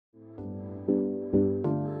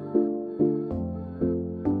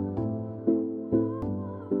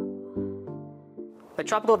The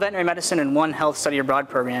Tropical Veterinary Medicine and OneHealth Study Abroad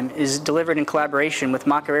program is delivered in collaboration with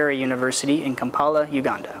Makerere University in Kampala,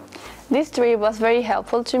 Uganda. This trip was very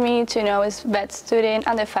helpful to me to know as vet student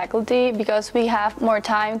and the faculty because we have more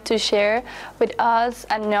time to share with us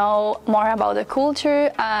and know more about the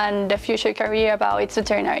culture and the future career about its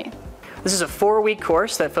veterinary. This is a 4-week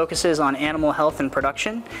course that focuses on animal health and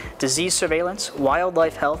production, disease surveillance,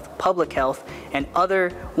 wildlife health, public health, and other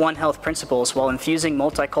OneHealth principles while infusing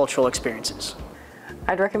multicultural experiences.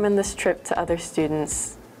 I'd recommend this trip to other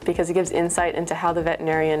students because it gives insight into how the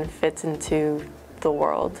veterinarian fits into the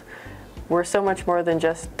world. We're so much more than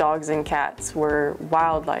just dogs and cats. We're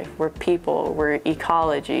wildlife, we're people, we're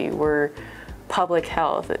ecology, we're public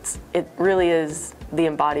health. It really is the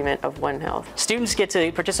embodiment of OneHealth. Students get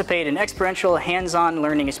to participate in experiential, hands-on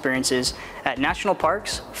learning experiences at national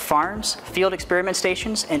parks, farms, field experiment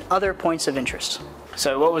stations, and other points of interest.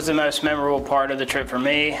 So what was the most memorable part of the trip for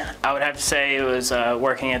me? I would have to say it was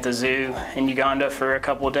working at the zoo in Uganda for a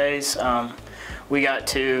couple of days. We got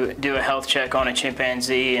to do a health check on a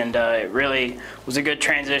chimpanzee, and it really was a good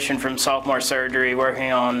transition from sophomore surgery,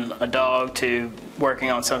 working on a dog, to working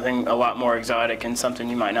on something a lot more exotic and something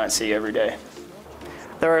you might not see every day.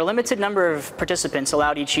 There are a limited number of participants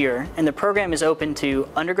allowed each year, and the program is open to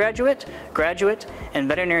undergraduate, graduate, and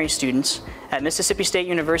veterinary students at Mississippi State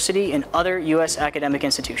University and other U.S. academic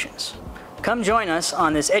institutions. Come join us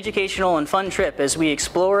on this educational and fun trip as we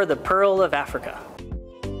explore the Pearl of Africa.